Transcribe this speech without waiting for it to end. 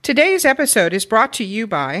Today's episode is brought to you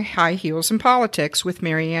by High Heels in Politics with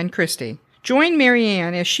Marianne Christie. Join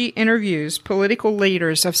Marianne as she interviews political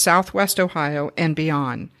leaders of Southwest Ohio and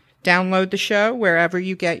beyond. Download the show wherever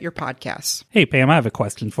you get your podcasts. Hey, Pam, I have a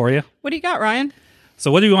question for you. What do you got, Ryan?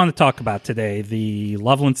 So what do you want to talk about today, the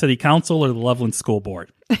Loveland City Council or the Loveland School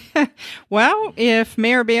Board? Well, if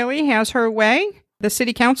Mayor Bailey has her way, the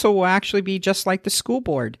City Council will actually be just like the school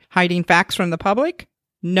board, hiding facts from the public,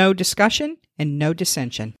 no discussion, and no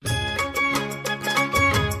dissension.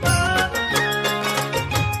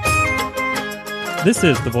 This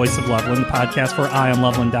is The Voice of Loveland, the podcast for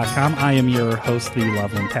IamLoveland.com. I am your host, the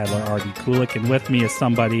Loveland Tattler, Artie Kulik, and with me is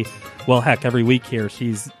somebody, well, heck, every week here,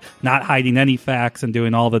 she's not hiding any facts and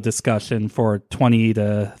doing all the discussion for 20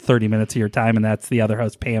 to 30 minutes of your time, and that's the other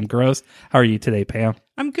host, Pam Gross. How are you today, Pam?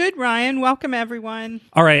 I'm good, Ryan. Welcome, everyone.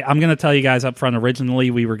 All right, I'm going to tell you guys up front,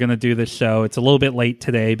 originally we were going to do this show. It's a little bit late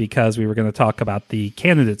today because we were going to talk about the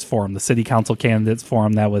Candidates Forum, the City Council Candidates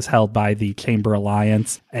Forum that was held by the Chamber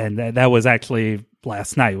Alliance, and that was actually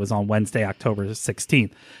last night. It was on Wednesday, October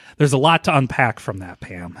 16th. There's a lot to unpack from that,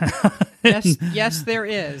 Pam. Yes, there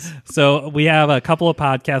is. So we have a couple of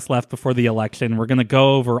podcasts left before the election. We're going to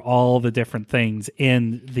go over all the different things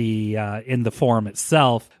in the forum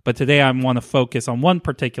itself. But today I want to focus on one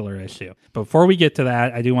particular issue. Before we get to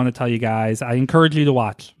that, I do want to tell you guys, I encourage you to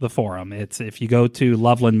watch the forum. It's if you go to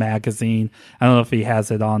Loveland Magazine, I don't know if he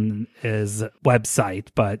has it on his website,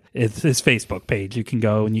 but it's his Facebook page. You can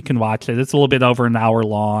go and you can watch it. It's a little bit over an hour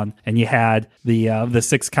long. And you had the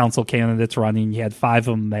 6 council candidates running. You had 5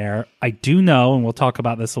 of them there. I do know, and we'll talk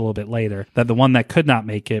about this a little bit later, that the one that could not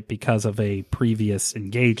make it because of a previous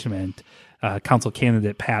engagement, council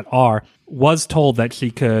candidate Pat R., was told that she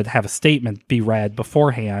could have a statement be read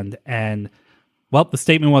beforehand, and well, the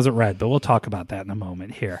statement wasn't read, but we'll talk about that in a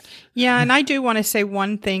moment here. Yeah, and I do want to say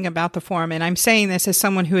one thing about the forum, and I'm saying this as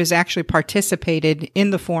someone who has actually participated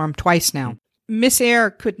in the forum twice now. Miss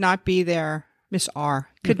R could not be there because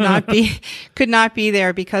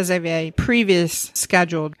of a previous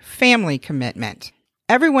scheduled family commitment.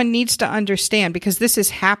 Everyone needs to understand, because this has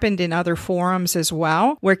happened in other forums as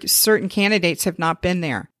well, where certain candidates have not been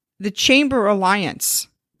there. The Chamber Alliance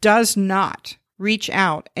does not reach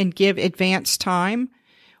out and give advance time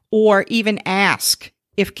or even ask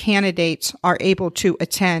if candidates are able to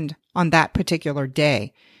attend on that particular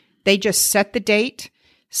day. They just set the date,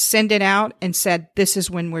 send it out, and said, this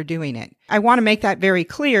is when we're doing it. I want to make that very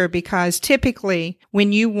clear, because typically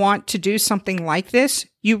when you want to do something like this,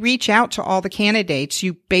 you reach out to all the candidates.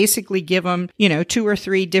 You basically give them, 2 or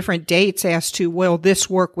 3 different dates as to, will this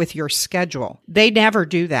work with your schedule? They never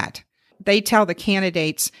do that. They tell the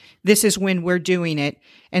candidates, this is when we're doing it,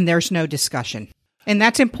 and there's no discussion. And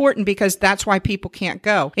that's important, because that's why people can't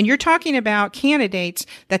go. And you're talking about candidates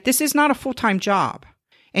that this is not a full-time job.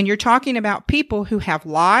 And you're talking about people who have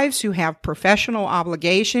lives, who have professional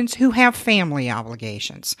obligations, who have family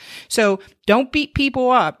obligations. So don't beat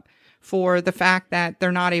people up for the fact that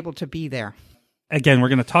they're not able to be there. Again, we're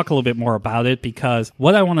going to talk a little bit more about it, because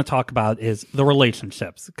what I want to talk about is the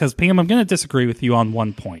relationships. Because, Pam, I'm going to disagree with you on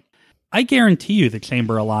one point. I guarantee you the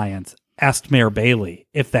Chamber Alliance asked Mayor Bailey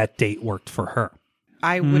if that date worked for her.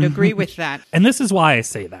 I would agree with that. And this is why I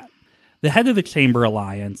say that. The head of the Chamber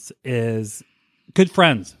Alliance is good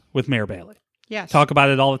friends with Mayor Bailey. Yes. Talk about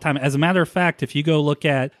it all the time. As a matter of fact, if you go look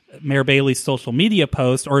at Mayor Bailey's social media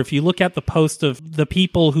post, or if you look at the post of the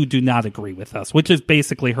people who do not agree with us, which is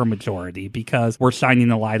basically her majority, because we're shining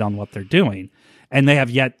a light on what they're doing, and they have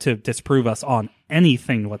yet to disprove us on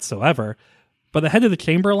anything whatsoever. But the head of the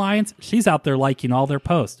Chamber Alliance, she's out there liking all their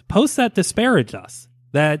posts that disparage us,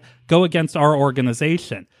 that go against our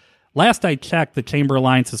organization. Last I checked, the Chamber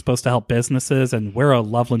Alliance is supposed to help businesses, and we're a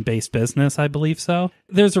Loveland-based business, I believe so.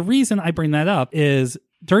 There's a reason I bring that up, is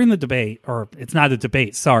during the debate, or it's not a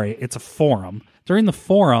debate, sorry, it's a forum. During the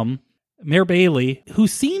forum, Mayor Bailey, who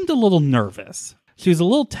seemed a little nervous, she was a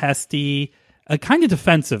little testy, kind of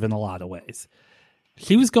defensive in a lot of ways.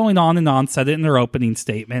 She was going on and on, said it in her opening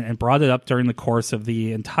statement, and brought it up during the course of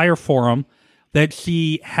the entire forum that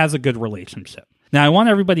she has a good relationship. Now, I want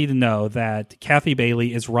everybody to know that Kathy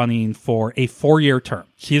Bailey is running for a 4-year term.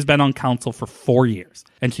 She has been on council for 4 years,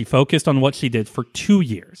 and she focused on what she did for 2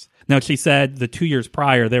 years. Now, she said the 2 years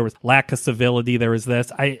prior, there was lack of civility, there was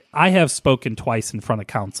this. I have spoken twice in front of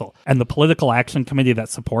council, and the political action committee that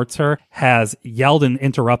supports her has yelled and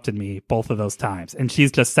interrupted me both of those times, and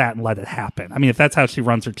she's just sat and let it happen. I mean, if that's how she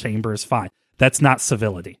runs her chamber, is fine. That's not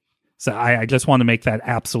civility. So I just want to make that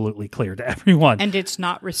absolutely clear to everyone. And it's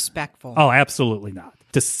not respectful. Oh, absolutely not.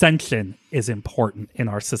 Dissension is important in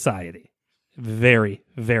our society. Very,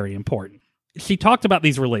 very important. she talked about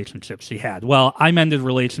these relationships she had. Well, I mended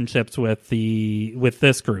relationships with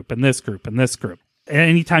this group and this group and this group.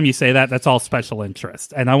 Anytime you say that, that's all special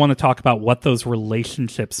interest. And I want to talk about what those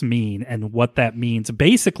relationships mean and what that means.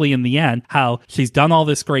 Basically, in the end, how she's done all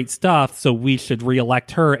this great stuff, so we should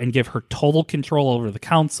reelect her and give her total control over the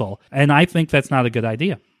council. And I think that's not a good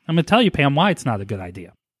idea. I'm going to tell you, Pam, why it's not a good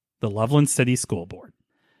idea. The Loveland City School Board.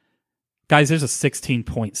 Guys, there's a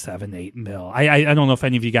 $16.78 million. I don't know if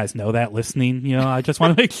any of you guys know that listening. I just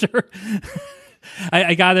want to make sure.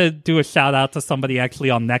 I got to do a shout out to somebody actually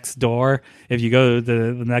on Nextdoor. If you go to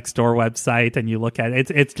the Nextdoor website and you look at it,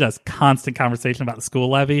 it's just constant conversation about the school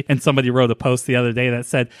levy. And somebody wrote a post the other day that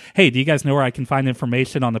said, hey, do you guys know where I can find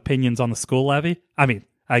information on opinions on the school levy? I mean,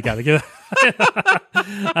 I got to get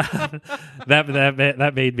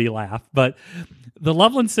that made me laugh. But the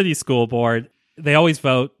Loveland City School Board, they always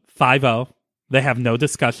vote 5-0. They have no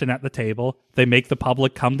discussion at the table. They make the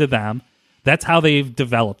public come to them. That's how they've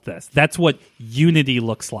developed this. That's what unity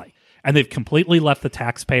looks like. And they've completely left the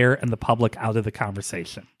taxpayer and the public out of the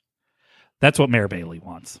conversation. That's what Mayor Bailey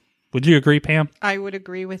wants. Would you agree, Pam? I would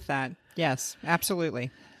agree with that. Yes, absolutely.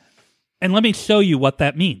 And let me show you what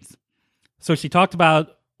that means. So she talked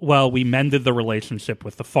about, well, we mended the relationship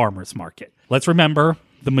with the farmers market. Let's remember,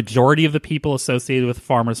 the majority of the people associated with the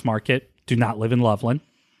farmers market do not live in Loveland,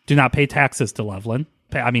 do not pay taxes to Loveland.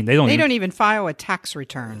 I mean, they don't even file a tax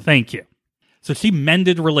return. Thank you. So she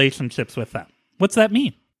mended relationships with them. What's that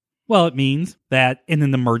mean? Well, it means that in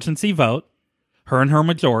an emergency vote, her and her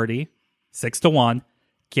majority, 6-1,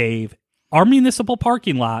 gave our municipal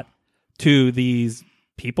parking lot to these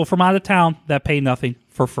people from out of town that pay nothing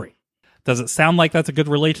for free. Does it sound like that's a good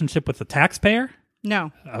relationship with the taxpayer?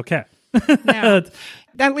 No. Okay. No.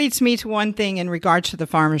 That leads me to one thing in regards to the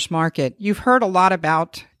farmers market. You've heard a lot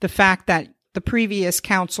about the fact that the previous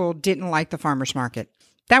council didn't like the farmers market.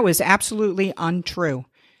 That was absolutely untrue.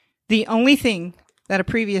 The only thing that a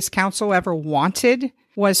previous council ever wanted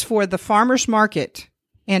was for the farmers market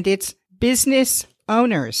and its business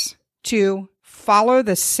owners to follow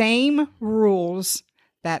the same rules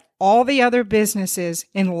that all the other businesses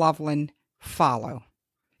in Loveland follow.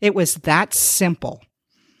 It was that simple.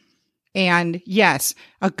 And yes,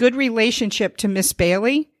 a good relationship to Miss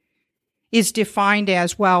Bailey is defined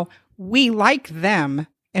as, well, we like them,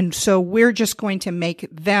 and so we're just going to make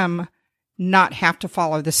them not have to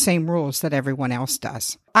follow the same rules that everyone else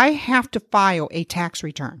does. I have to file a tax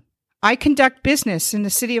return. I conduct business in the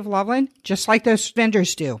city of Loveland just like those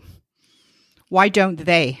vendors do. Why don't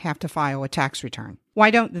they have to file a tax return? Why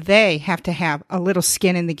don't they have to have a little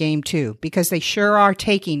skin in the game too? Because they sure are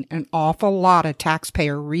taking an awful lot of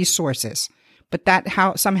taxpayer resources. But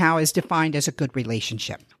that somehow is defined as a good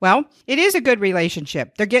relationship. Well, it is a good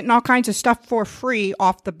relationship. They're getting all kinds of stuff for free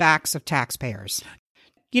off the backs of taxpayers.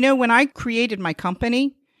 When I created my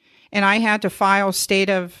company and I had to file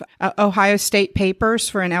Ohio State papers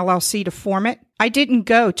for an LLC to form it, I didn't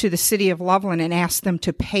go to the city of Loveland and ask them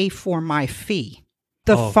to pay for my fee.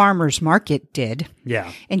 The farmers market did.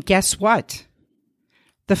 Yeah. And guess what?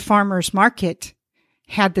 The farmers market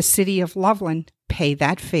had the city of Loveland pay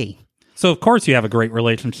that fee. So, of course, you have a great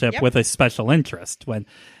relationship with a special interest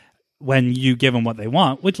when you give them what they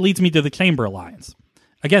want, which leads me to the Chamber Alliance.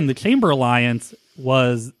 Again, the Chamber Alliance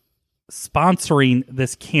was sponsoring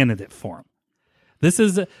this candidate forum. This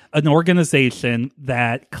is an organization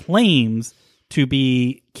that claims to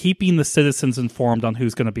be keeping the citizens informed on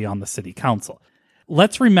who's going to be on the city council.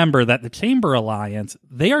 Let's remember that the Chamber Alliance,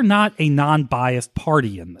 they are not a non-biased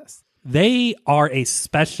party in this. They are a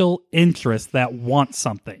special interest that wants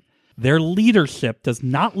something. Their leadership does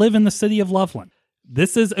not live in the city of Loveland.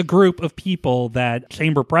 This is a group of people that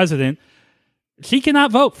Chamber President, she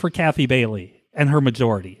cannot vote for Kathy Bailey and her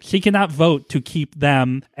majority. She cannot vote to keep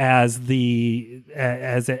them as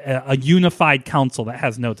a unified council that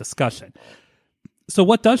has no discussion. So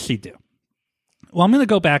what does she do? Well, I'm going to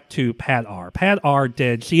go back to Pat R. Pat R.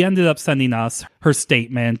 She ended up sending us her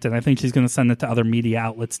statement, and I think she's going to send it to other media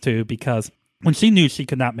outlets too, because when she knew she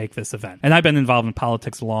could not make this event, and I've been involved in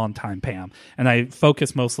politics a long time, Pam, and I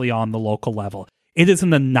focus mostly on the local level, it is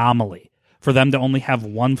an anomaly for them to only have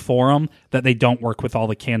one forum that they don't work with all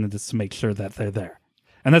the candidates to make sure that they're there.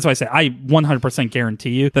 And that's why I say I 100%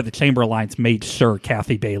 guarantee you that the Chamber Alliance made sure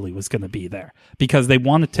Kathy Bailey was going to be there because they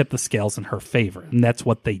want to tip the scales in her favor, and that's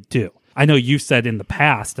what they do. I know you said in the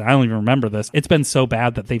past, and I don't even remember this, it's been so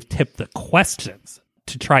bad that they've tipped the questions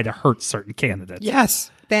to try to hurt certain candidates.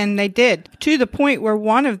 Yes, then they did. To the point where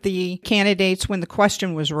one of the candidates, when the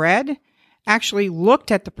question was read, actually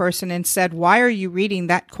looked at the person and said, "Why are you reading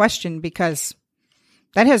that question? Because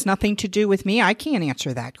that has nothing to do with me. I can't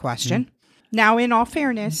answer that question." Now, in all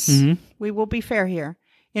fairness, we will be fair here.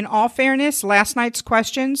 In all fairness, last night's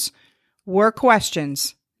questions were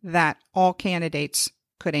questions that all candidates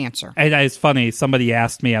could answer. And it's funny, somebody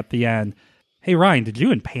asked me at the end, hey, Ryan, did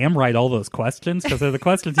you and Pam write all those questions? Because they're the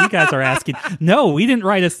questions you guys are asking. No, we didn't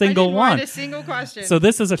write a single one. Write a single question. So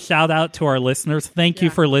this is a shout out to our listeners. Thank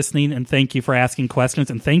you for listening, and thank you for asking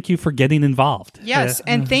questions, and thank you for getting involved. Yes,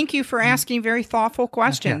 and thank you for asking very thoughtful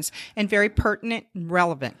questions and very pertinent and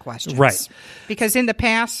relevant questions. Right. Because in the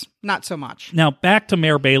past, not so much. Now, back to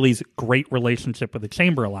Mayor Bailey's great relationship with the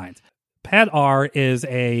Chamber Alliance. Pat R. is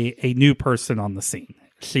a new person on the scene.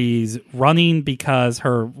 She's running because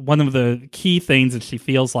one of the key things is she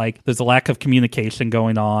feels like there's a lack of communication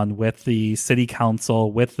going on with the city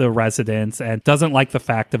council, with the residents, and doesn't like the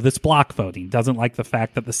fact of this block voting, doesn't like the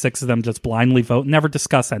fact that the 6 of them just blindly vote and never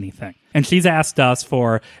discuss anything. And she's asked us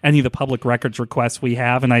for any of the public records requests we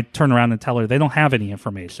have, and I turn around and tell her they don't have any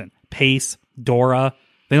information. Pace, Dora,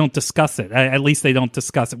 they don't discuss it. At least they don't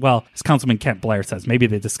discuss it. Well, as Councilman Kent Blair says, maybe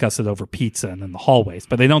they discuss it over pizza and in the hallways,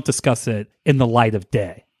 but they don't discuss it in the light of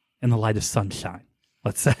day, in the light of sunshine,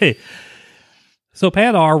 let's say. So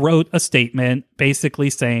Pat R. wrote a statement basically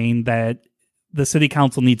saying that the city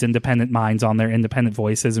council needs independent minds on their independent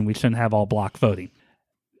voices, and we shouldn't have all block voting.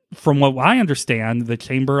 From what I understand, the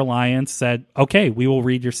Chamber Alliance said, okay, we will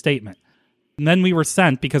read your statement. And then we were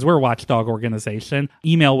sent, because we're a watchdog organization,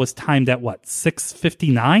 email was timed at what,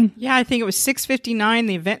 6:59? Yeah, I think it was 6:59.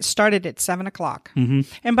 The event started at 7 o'clock. Mm-hmm.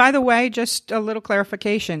 And by the way, just a little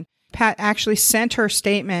clarification. Pat actually sent her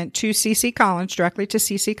statement to C.C. Collins, directly to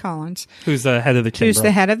C.C. Collins. Who's the head of the chamber. Who's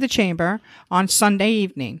the head of the chamber, on Sunday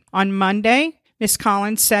evening. On Monday, Ms.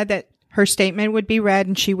 Collins said that her statement would be read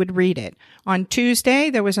and she would read it. On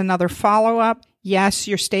Tuesday, there was another follow-up. Yes,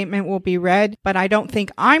 your statement will be read, but I don't think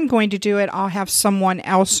I'm going to do it. I'll have someone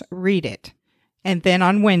else read it. And then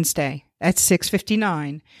on Wednesday at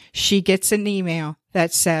 6:59, she gets an email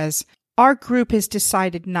that says, our group has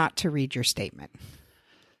decided not to read your statement.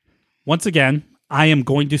 Once again, I am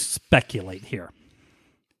going to speculate here.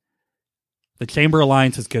 The Chamber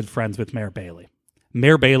Alliance is good friends with Mayor Bailey.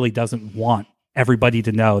 Mayor Bailey doesn't want everybody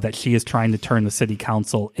to know that she is trying to turn the city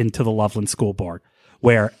council into the Loveland School Board,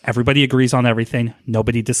 where everybody agrees on everything,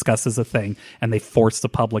 nobody discusses a thing, and they force the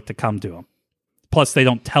public to come to them. Plus, they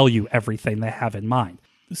don't tell you everything they have in mind.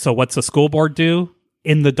 So what's the school board do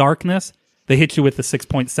in the darkness? They hit you with the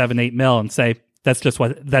 $6.78 million and say, that's just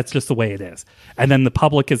the way it is. And then the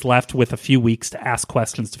public is left with a few weeks to ask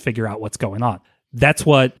questions to figure out what's going on. That's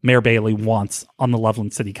what Mayor Bailey wants on the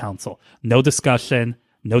Loveland City Council. No discussion,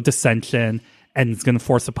 no dissension, and it's going to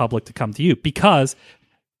force the public to come to you because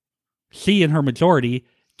she and her majority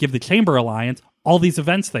give the Chamber Alliance all these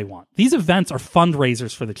events they want. These events are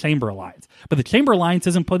fundraisers for the Chamber Alliance, but the Chamber Alliance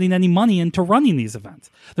isn't putting any money into running these events.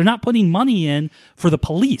 They're not putting money in for the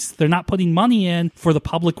police. They're not putting money in for the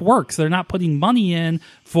public works. They're not putting money in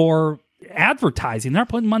for advertising. They're not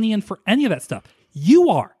putting money in for any of that stuff. You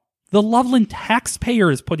are. The Loveland taxpayer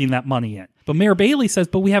is putting that money in. But Mayor Bailey says,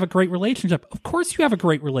 but we have a great relationship. Of course you have a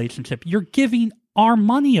great relationship. You're giving our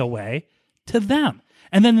money away to them.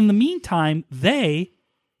 And then in the meantime, they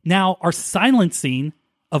now are silencing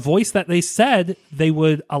a voice that they said they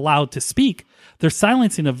would allow to speak. They're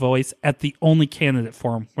silencing a voice at the only candidate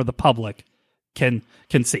forum where the public can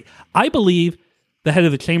see. I believe the head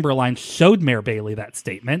of the Chamber Alliance showed Mayor Bailey that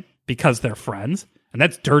statement because they're friends. And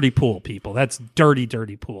that's dirty pool, people. That's dirty,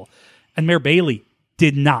 dirty pool. And Mayor Bailey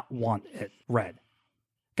did not want it read.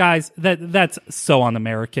 Guys, that's so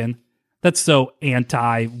un-American. That's so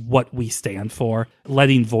anti what we stand for,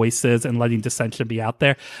 letting voices and letting dissension be out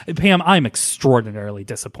there. Pam, I'm extraordinarily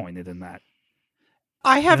disappointed in that.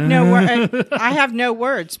 I have no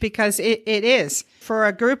words because it is for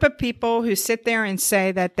a group of people who sit there and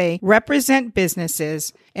say that they represent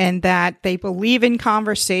businesses and that they believe in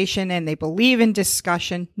conversation and they believe in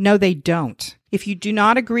discussion. No, they don't. If you do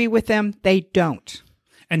not agree with them, they don't.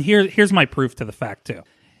 And here's my proof to the fact, too.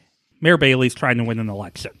 Mayor Bailey's trying to win an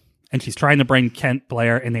election, and she's trying to bring Kent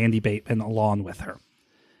Blair and Andy Bateman along with her.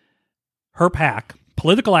 Her PAC,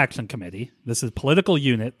 Political Action Committee, this is a political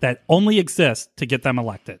unit that only exists to get them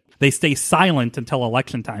elected. They stay silent until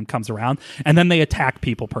election time comes around, and then they attack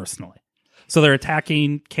people personally. So they're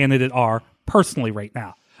attacking candidate R personally right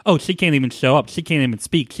now. Oh, she can't even show up. She can't even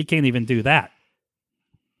speak. She can't even do that.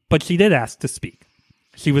 But she did ask to speak.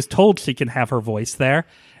 She was told she can have her voice there,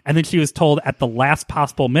 and then she was told at the last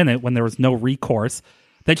possible minute when there was no recourse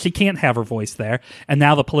that she can't have her voice there. And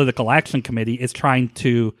now the Political Action Committee is trying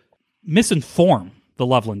to misinform the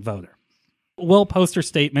Loveland voter. we'll post her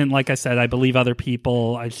statement. Like I said, I believe other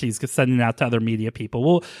people, she's sending it out to other media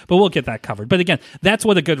people. We'll get that covered. But again, that's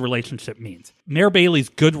what a good relationship means. Mayor Bailey's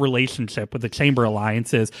good relationship with the Chamber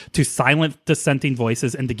Alliance is to silence dissenting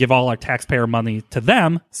voices and to give all our taxpayer money to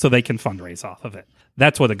them so they can fundraise off of it.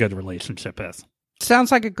 That's what a good relationship is.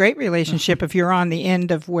 Sounds like a great relationship if you're on the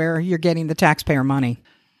end of where you're getting the taxpayer money.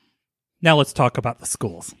 Now let's talk about the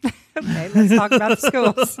schools. Okay, let's talk about the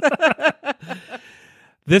schools.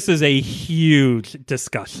 This is a huge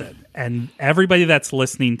discussion, and everybody that's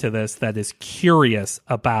listening to this that is curious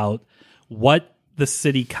about what the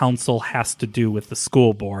city council has to do with the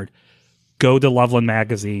school board, go to Loveland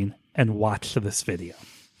Magazine and watch this video.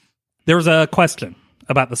 There's a question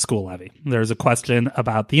about the school levy. There's a question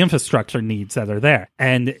about the infrastructure needs that are there.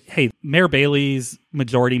 And hey, Mayor Bailey's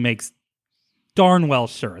majority makes darn well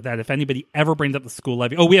sure that if anybody ever brings up the school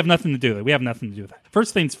levy, we have nothing to do with it. We have nothing to do with that.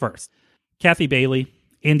 First things first, Kathy Bailey,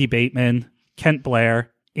 Andy Bateman, Kent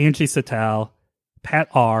Blair, Angie Sattel, Pat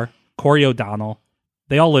R., Corey O'Donnell,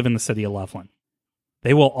 they all live in the city of Loveland.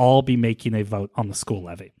 They will all be making a vote on the school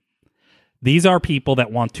levy. These are people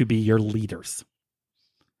that want to be your leaders.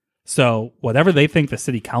 So whatever they think the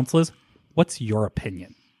city council is, what's your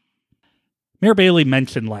opinion? Mayor Bailey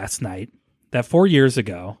mentioned last night that 4 years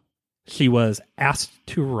ago, she was asked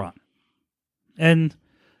to run. And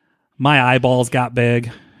my eyeballs got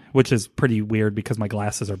big, which is pretty weird because my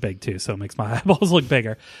glasses are big too, so it makes my eyeballs look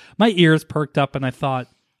bigger. My ears perked up and I thought,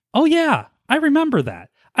 oh yeah, I remember that.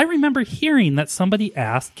 I remember hearing that somebody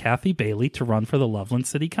asked Kathy Bailey to run for the Loveland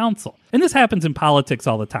City Council. And this happens in politics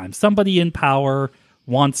all the time. Somebody in power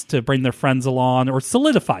wants to bring their friends along or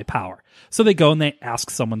solidify power. So they go and they ask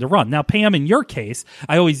someone to run. Now, Pam, in your case,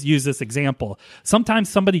 I always use this example. Sometimes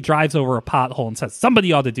somebody drives over a pothole and says,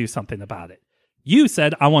 somebody ought to do something about it. You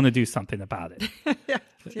said, I want to do something about it.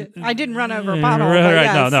 I didn't run over a pothole. Right,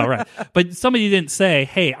 yes. No, right. But somebody didn't say,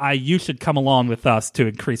 hey, you should come along with us to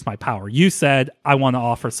increase my power. You said, I want to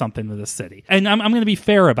offer something to the city. And I'm going to be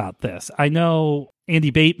fair about this. I know Andy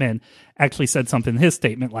Bateman actually said something in his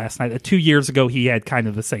statement last night that 2 years ago he had kind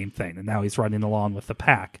of the same thing, and now he's running along with the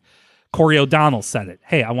pack. Corey O'Donnell said it.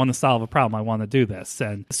 Hey, I want to solve a problem. I want to do this.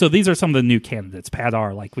 And so these are some of the new candidates, Pat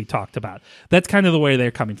R., like we talked about. That's kind of the way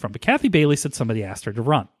they're coming from. But Kathy Bailey said somebody asked her to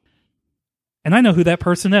run. And I know who that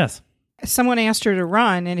person is. Someone asked her to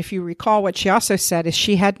run, and if you recall, what she also said is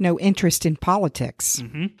she had no interest in politics.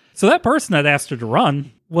 Mm-hmm. So that person that asked her to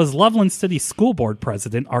run was Loveland City School Board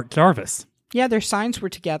President Art Jarvis. Yeah, their signs were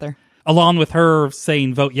together. Along with her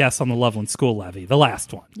saying vote yes on the Loveland school levy, the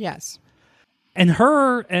last one. Yes. And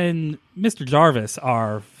her and Mr. Jarvis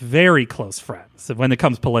are very close friends when it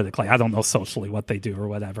comes politically. I don't know socially what they do or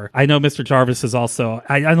whatever. I know Mr. Jarvis is also,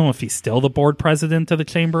 I don't know if he's still the board president of the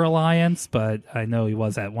Chamber Alliance, but I know he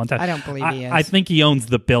was at one time. I don't believe he is. I think he owns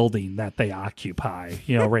the building that they occupy,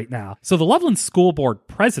 right now. So the Loveland School Board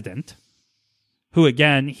president, who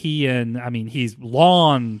again, he's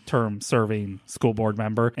long-term serving school board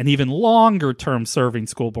member and even longer-term serving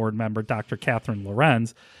school board member, Dr. Catherine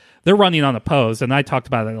Lorenz, they're running unopposed, and I talked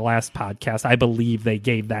about it in the last podcast. I believe they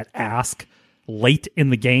gave that ask late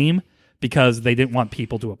in the game because they didn't want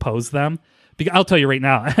people to oppose them. I'll tell you right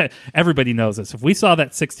now, everybody knows this. If we saw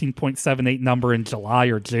that 16.78 number in July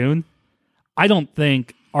or June, I don't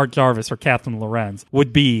think Art Jarvis or Catherine Lorenz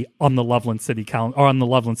would be on the Loveland City Council or on the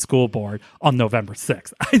Loveland School Board on November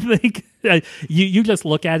 6th. I think you just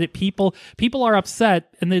look at it, people are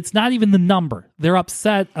upset, and it's not even the number. They're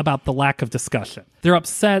upset about the lack of discussion. They're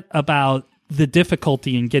upset about the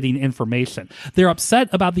difficulty in getting information. They're upset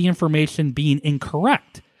about the information being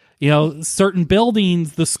incorrect. Certain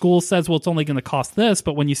buildings, the school says, well, it's only going to cost this,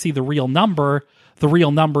 but when you see the real number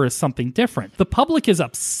is something different. The public is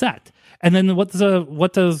upset. And then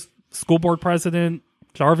what does school board president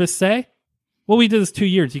Jarvis say? Well, we did this 2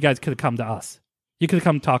 years. You guys could have come to us. You could have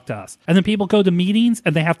come talk to us. And then people go to meetings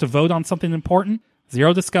and they have to vote on something important.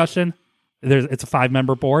 Zero discussion. It's a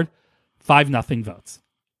 5-member board. 5-0 votes.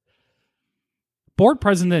 Board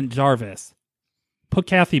president Jarvis put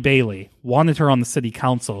Kathy Bailey, wanted her on the city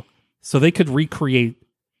council so they could recreate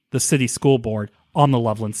the city school board on the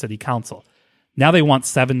Loveland City Council. Now they want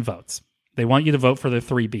 7 votes. They want you to vote for their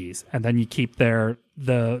 3 Bs, and then you keep the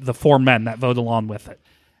 4 men that vote along with it.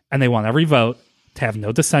 And they want every vote to have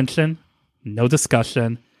no dissension, no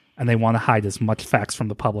discussion, and they want to hide as much facts from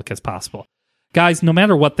the public as possible. Guys, no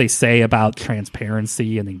matter what they say about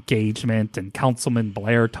transparency and engagement and Councilman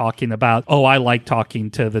Blair talking about, I like talking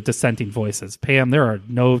to the dissenting voices. Pam, there are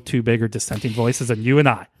no 2 bigger dissenting voices than you and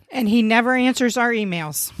I. And he never answers our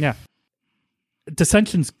emails. Yeah.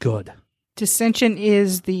 Dissension's good. Dissension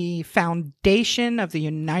is the foundation of the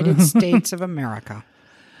United States of America.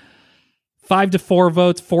 5 to 4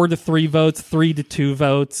 votes, 4 to 3 votes, 3 to 2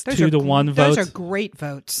 votes, Those 2 are to 1 votes. Those are great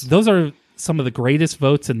votes. Those are some of the greatest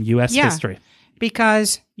votes in U.S. history.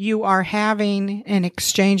 Because you are having an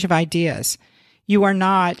exchange of ideas. You are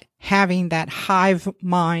not having that hive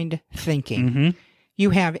mind thinking. Mm-hmm. You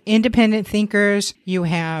have independent thinkers. You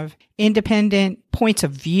have independent points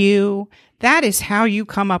of view. That is how you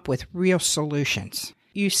come up with real solutions.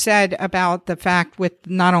 You said about the fact with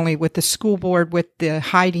not only with the school board, with the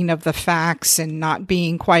hiding of the facts and not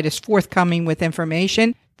being quite as forthcoming with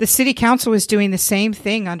information, the city council is doing the same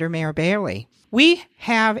thing under Mayor Bailey. We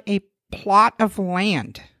have a plot of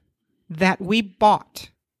land that we bought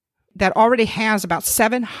that already has about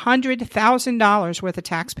 $700,000 worth of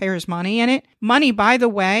taxpayers' money in it. Money, by the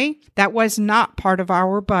way, that was not part of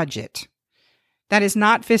our budget. That is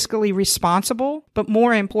not fiscally responsible, but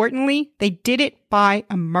more importantly, they did it by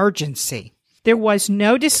emergency. There was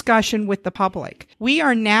no discussion with the public. We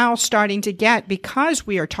are now starting to get, because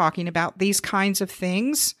we are talking about these kinds of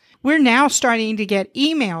things, we're now starting to get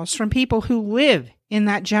emails from people who live in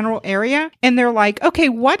that general area, and they're like, okay,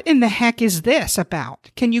 what in the heck is this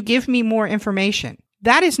about? Can you give me more information?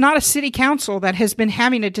 That is not a city council that has been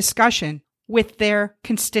having a discussion with their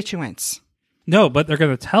constituents. No, but they're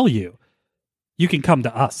going to tell you. You can come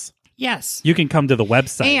to us. Yes. You can come to the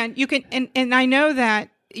website. And you can, and I know that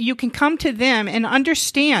you can come to them and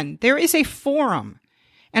understand there is a forum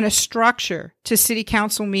and a structure to city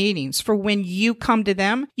council meetings for when you come to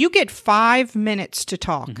them. You get 5 minutes to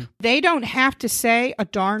talk. Mm-hmm. They don't have to say a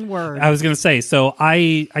darn word. I was going to say, so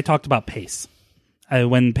I talked about PACE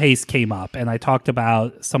when PACE came up, and I talked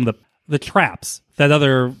about some of the traps that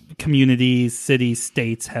other communities, cities,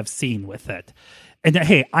 states have seen with it. And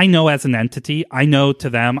hey, I know as an entity, I know to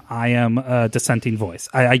them I am a dissenting voice.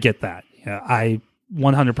 I get that. I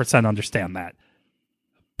 100% understand that.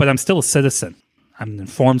 But I'm still a citizen. I'm an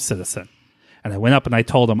informed citizen. And I went up and I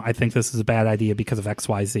told them, I think this is a bad idea because of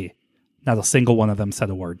XYZ. Not a single one of them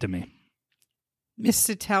said a word to me. Miss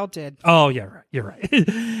Sattel did. Oh, yeah, right. You're right.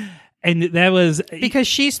 And that was... Because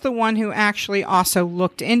she's the one who actually also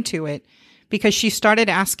looked into it. Because she started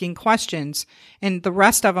asking questions, and the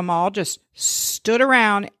rest of them all just stood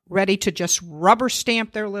around ready to just rubber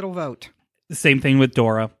stamp their little vote. Same thing with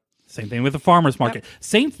Dora. Same thing with the farmers market. Yep.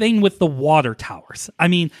 Same thing with the water towers. I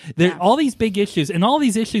mean, there are all these big issues, and all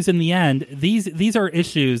these issues in the end, these are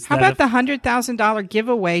issues. How about the $100,000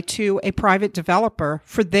 giveaway to a private developer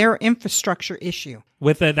for their infrastructure issue?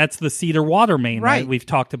 That's the Cedar water main that we've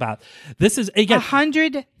talked about. This is again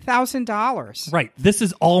 $100,000. Right. This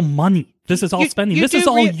is all money. This is all spending. This is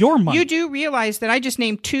all your money. You do realize that I just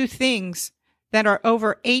named two things that are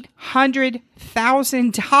over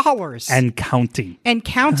 $800,000 and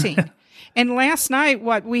counting. And last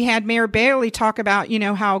night, we had Mayor Bailey talk about,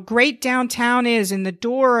 how great downtown is and the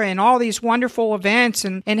Dora and all these wonderful events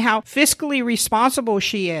and how fiscally responsible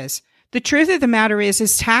she is. The truth of the matter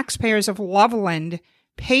is taxpayers of Loveland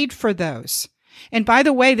paid for those. And by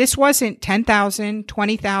the way, this wasn't $10,000,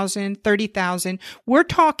 $20,000, $30,000. We're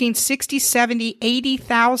talking $60,000, $70,000,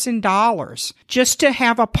 $80,000 just to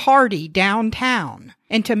have a party downtown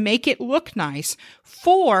and to make it look nice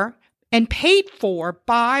and paid for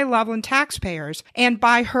by Loveland taxpayers and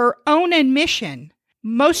by her own admission.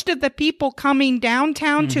 Most of the people coming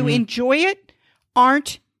downtown to enjoy it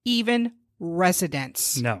aren't even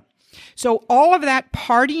residents. No. So all of that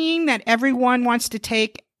partying that everyone wants to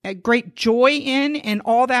take a great joy in and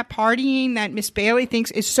all that partying that Miss Bailey thinks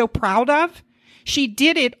is so proud of, she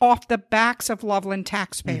did it off the backs of Loveland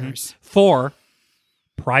taxpayers. For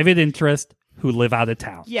private interest who live out of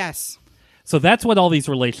town. Yes. So that's what all these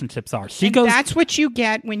relationships are. That's what you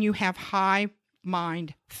get when you have high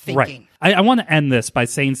mind thinking. Right. I want to end this by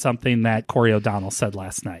saying something that Corey O'Donnell said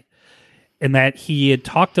last night. And that he had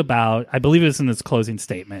talked about, I believe it was in his closing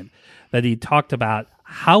statement, that he talked about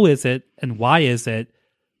how is it and why is it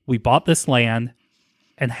we bought this land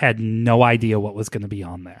and had no idea what was going to be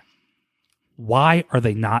on there. Why are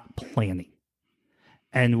they not planning?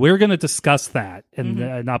 And we're going to discuss that in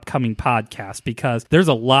an upcoming podcast because there's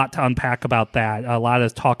a lot to unpack about that. A lot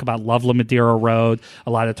of talk about Loveland Madeira Road.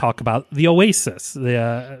 A lot of talk about the Oasis.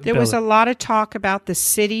 There was a lot of talk about the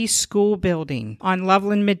city school building on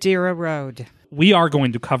Loveland Madeira Road. We are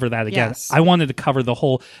going to cover that again. Yes. I wanted to cover the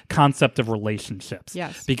whole concept of relationships.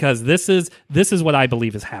 Yes. Because this is what I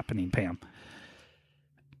believe is happening, Pam.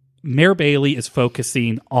 Mayor Bailey is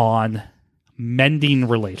focusing on mending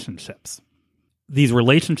relationships. These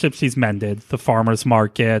relationships she's mended, the farmers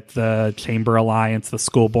market, the Chamber Alliance, the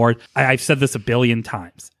school board. I've said this a billion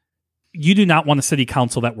times. you do not want a city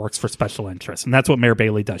council that works for special interests. And that's what Mayor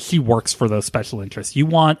Bailey does. She works for those special interests. You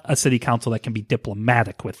want a city council that can be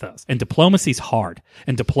diplomatic with those. And diplomacy's hard.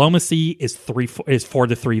 And diplomacy is 4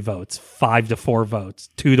 to 3 votes, 5 to 4 votes,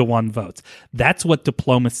 2 to 1 votes. That's what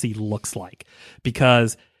diplomacy looks like,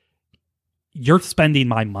 because you're spending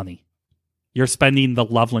my money. You're spending the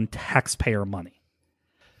Loveland taxpayer money.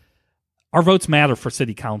 Our votes matter for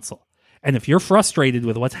city council. And if you're frustrated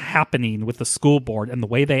with what's happening with the school board and the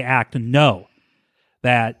way they act, know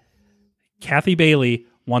that Kathy Bailey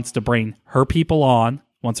wants to bring her people on,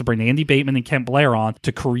 wants to bring Andy Bateman and Kent Blair on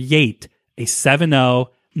to create a 7-0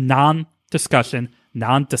 non-discussion,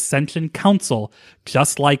 non-dissension council,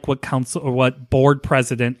 just like what board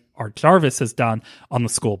president Art Jarvis has done on the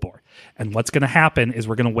school board. And what's going to happen is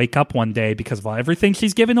we're going to wake up one day because of everything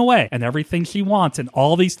she's giving away and everything she wants and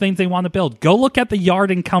all these things they want to build. Go look at the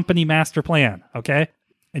Yard and Company master plan, okay?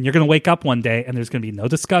 And you're going to wake up one day and there's going to be no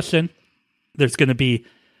discussion. There's going to be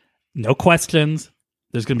no questions.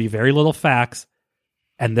 There's going to be very little facts.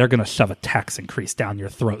 And they're going to shove a tax increase down your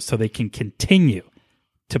throat so they can continue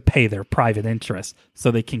to pay their private interests,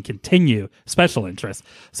 so they can continue special interests,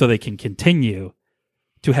 so they can continue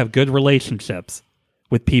to have good relationships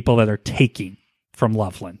with people that are taking from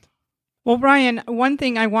Loveland. Well, Brian, one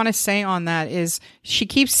thing I want to say on that is she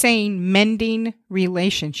keeps saying mending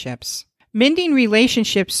relationships. Mending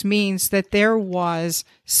relationships means that there was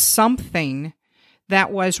something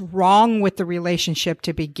that was wrong with the relationship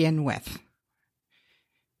to begin with,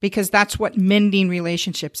 because that's what mending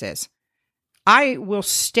relationships is. I will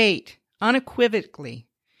state unequivocally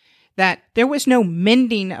that there was no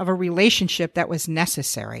mending of a relationship that was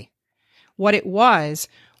necessary. What it was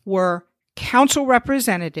were council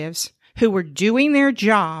representatives who were doing their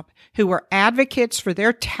job, who were advocates for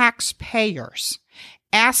their taxpayers,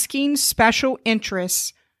 asking special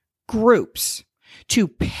interest groups to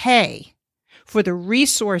pay for the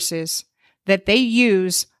resources that they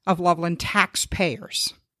use of Loveland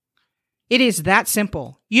taxpayers. It is that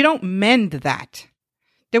simple. You don't mend that.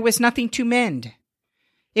 There was nothing to mend.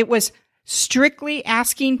 It was strictly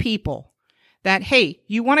asking people that, hey,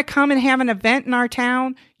 you want to come and have an event in our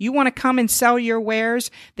town? You want to come and sell your wares?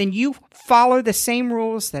 Then you follow the same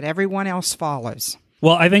rules that everyone else follows.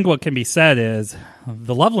 Well, I think what can be said is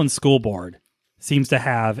the Loveland School Board seems to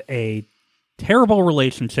have a terrible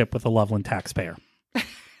relationship with the Loveland taxpayer.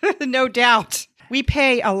 No doubt. We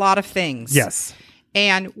pay a lot of things. Yes.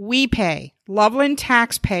 And we pay. Loveland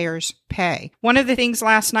taxpayers pay. One of the things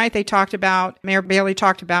last night they talked about, Mayor Bailey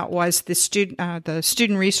talked about, was the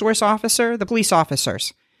student resource officer, the police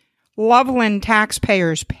officers. Loveland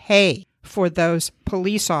taxpayers pay for those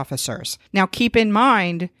police officers. Now, keep in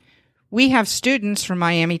mind, we have students from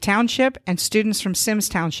Miami Township and students from Sims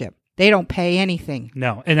Township. They don't pay anything.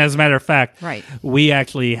 No. And as a matter of fact, right, we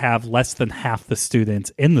actually have less than half the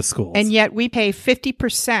students in the schools. And yet we pay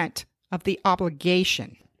 50% of the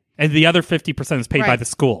obligation. And the other 50% is paid by the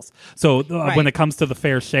schools. So when it comes to the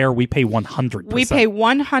fair share, we pay 100%. We pay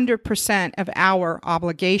 100% of our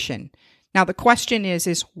obligation. Now, the question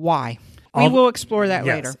is why? We will explore that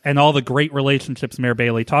later. And all the great relationships Mayor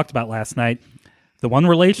Bailey talked about last night, the one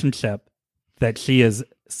relationship that she is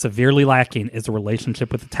severely lacking is a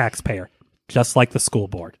relationship with the taxpayer, just like the school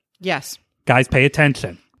board. Yes. Guys, pay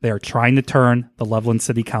attention. They are trying to turn the Loveland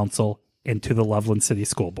City Council into the Loveland City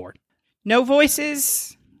School Board. No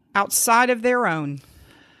voices outside of their own.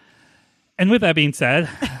 And with that being said,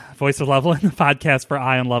 Voice of Loveland, the podcast for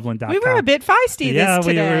IonLoveland.com. We were a bit feisty this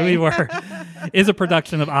today. We were. Is a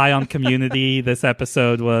production of Ion Community. This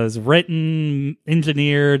episode was written,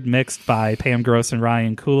 engineered, mixed by Pam Gross and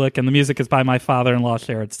Ryan Kulik, and the music is by my father-in-law,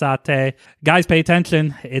 Sherrod Sate. Guys, pay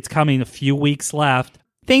attention. It's coming. A few weeks left.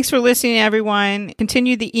 Thanks for listening, everyone.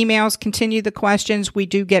 Continue the emails, continue the questions. We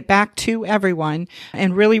do get back to everyone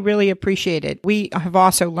and really, really appreciate it. We have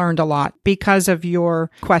also learned a lot because of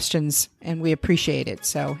your questions, and we appreciate it.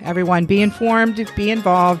 So everyone, be informed, be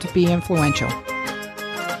involved, be influential.